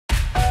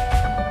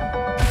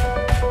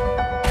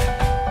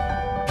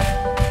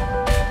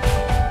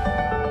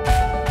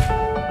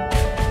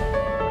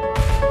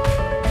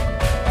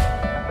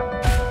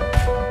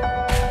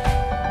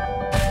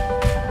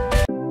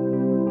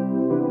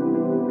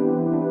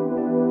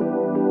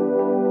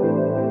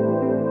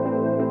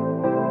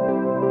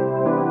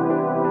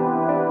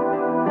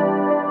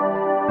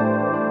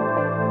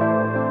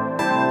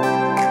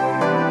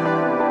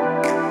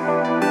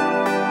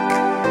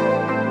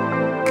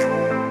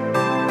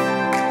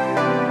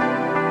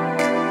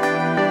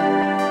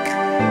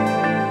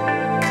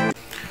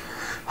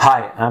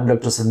I'm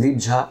Dr. Sandeep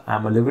Jha.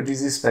 I'm a liver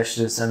disease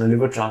specialist and a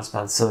liver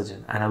transplant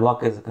surgeon, and I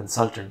work as a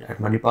consultant at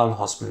Manipal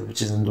Hospital,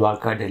 which is in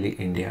Dwarka, Delhi,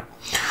 India.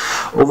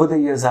 Over the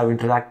years, I've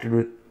interacted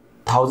with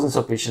thousands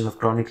of patients of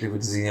chronic liver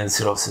disease and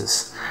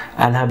cirrhosis,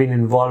 and have been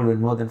involved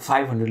in more than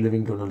 500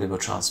 living donor liver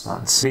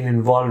transplants.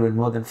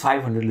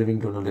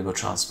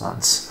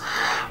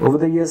 Over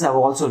the years, I've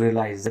also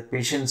realized that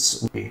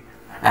patients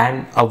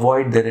and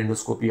avoid their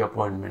endoscopy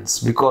appointments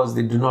because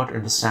they do not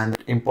understand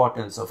the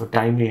importance of a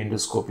timely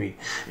endoscopy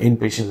in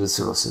patients with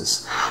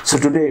cirrhosis. So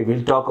today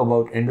we'll talk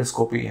about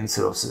endoscopy in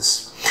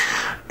cirrhosis.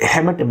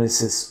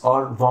 Hematemesis,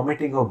 or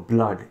vomiting of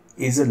blood,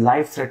 is a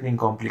life-threatening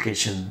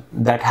complication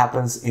that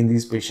happens in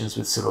these patients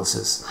with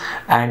cirrhosis,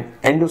 and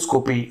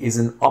endoscopy is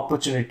an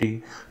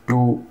opportunity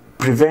to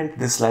prevent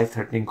this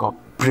life-threatening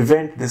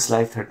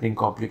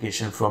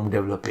complication from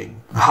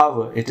developing.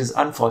 However, it is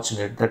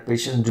unfortunate that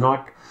patients do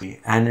not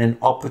and an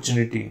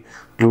opportunity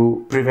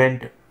to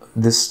prevent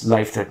this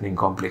life-threatening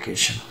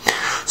complication.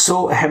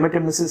 So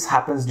hematemesis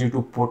happens due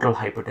to portal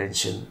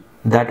hypertension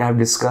that I have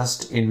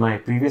discussed in my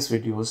previous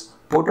videos.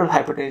 Portal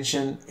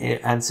hypertension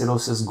and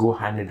cirrhosis go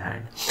hand in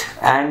hand,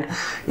 and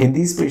in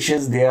these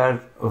patients there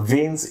are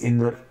veins in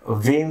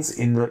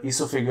the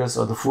esophagus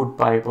or the food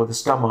pipe or the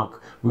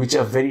stomach which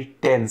are very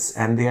tense,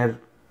 and they are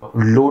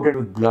loaded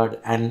with blood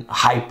and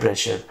high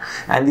pressure,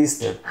 and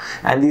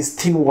these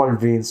thin-walled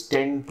veins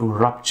tend to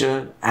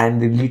rupture,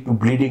 and they lead to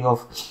bleeding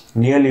of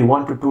nearly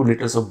 1 to 2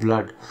 liters of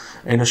blood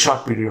in a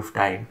short period of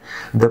time.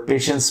 The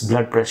patient's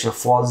blood pressure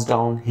falls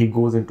down, he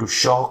goes into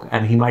shock,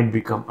 and he might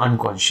become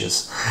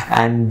unconscious,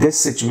 and this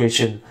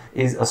situation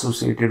is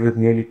associated with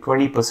nearly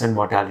 20%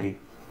 mortality.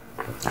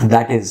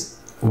 That is,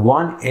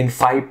 1 in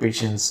 5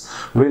 patients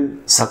will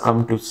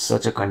succumb to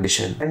such a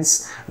condition.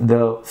 Hence,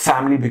 the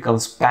family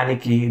becomes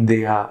panicky.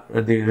 They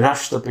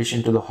rush the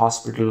patient to the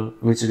hospital,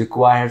 which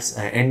requires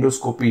an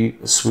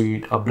endoscopy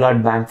suite, a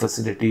blood bank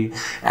facility,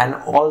 and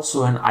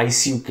also an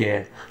ICU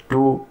care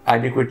to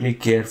adequately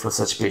care for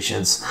such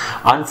patients.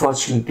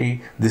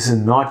 Unfortunately, this is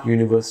not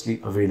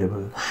universally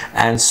available,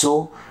 and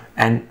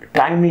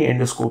timely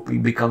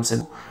endoscopy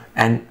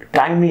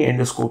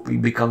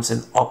becomes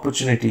an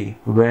opportunity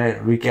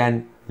where we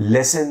can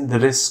lessen the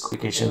risk of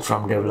complication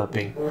from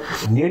developing.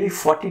 Nearly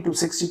 40 to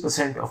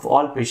 60% of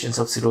all patients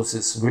of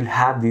cirrhosis will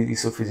have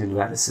these esophageal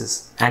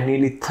varices, and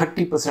nearly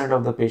 30%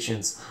 of the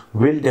patients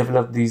will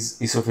develop these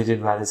esophageal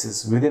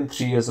varices within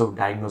 3 years of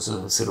diagnosis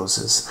of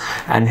cirrhosis,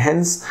 and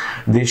hence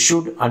they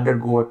should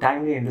undergo a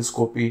timely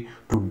endoscopy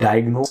to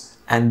diagnose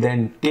and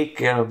then take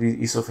care of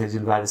these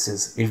esophageal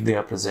varices if they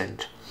are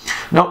present.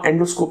 Now,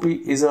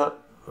 endoscopy is a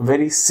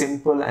very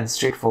simple and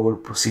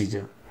straightforward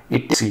procedure.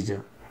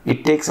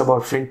 It takes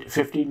about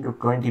 15 to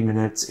 20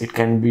 minutes. It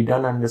can be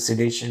done under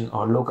sedation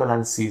or local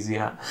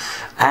anesthesia.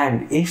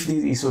 And if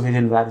these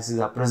esophageal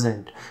varices are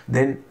present,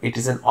 then it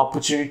is an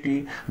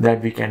opportunity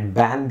that we can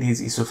ban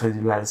these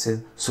esophageal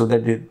varices so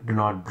that they do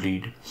not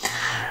bleed.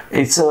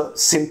 It's a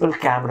simple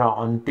camera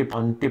on tip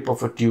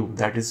of a tube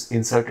that is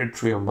inserted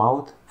through your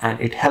mouth, and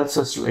it helps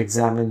us to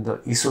examine the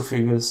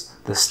esophagus,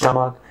 the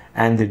stomach,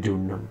 and the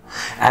duodenum.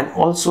 And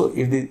also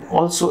if the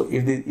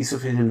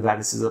esophageal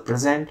varices are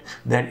present,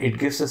 then it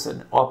gives us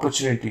an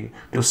opportunity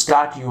to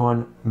start you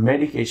on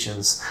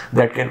medications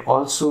that can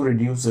also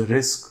reduce the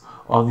risk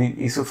of the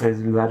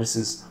esophageal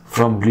varices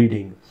from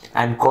bleeding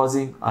and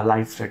causing a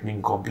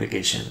life-threatening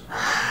complication.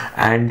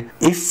 And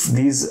if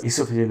these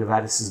esophageal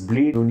varices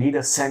bleed, you need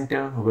a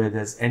center where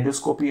there's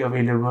endoscopy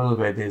available,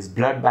 where there's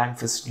blood bank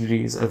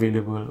facilities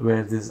available,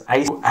 where there's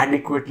ICU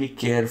adequately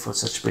care for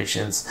such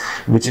patients,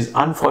 which is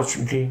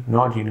unfortunately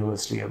not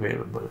universally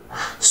available.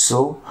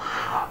 So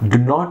do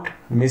not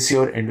miss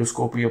your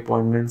endoscopy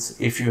appointments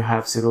if you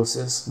have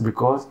cirrhosis,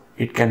 because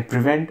it can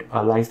prevent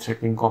a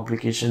life-threatening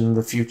complication in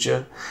the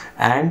future.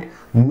 And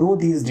know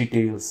these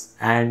details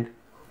and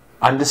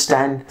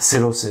understand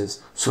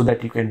cirrhosis so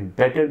that you can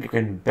better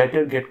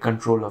get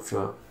control of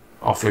your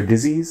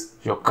disease,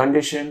 your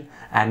condition,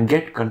 and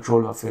get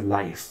control of your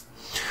life.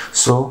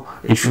 So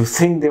if you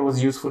think there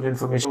was useful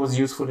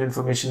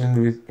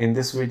information in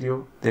this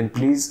video, then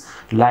please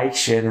like,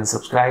 share, and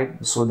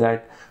subscribe so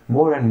that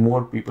more and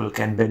more people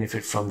can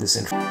benefit from this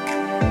information.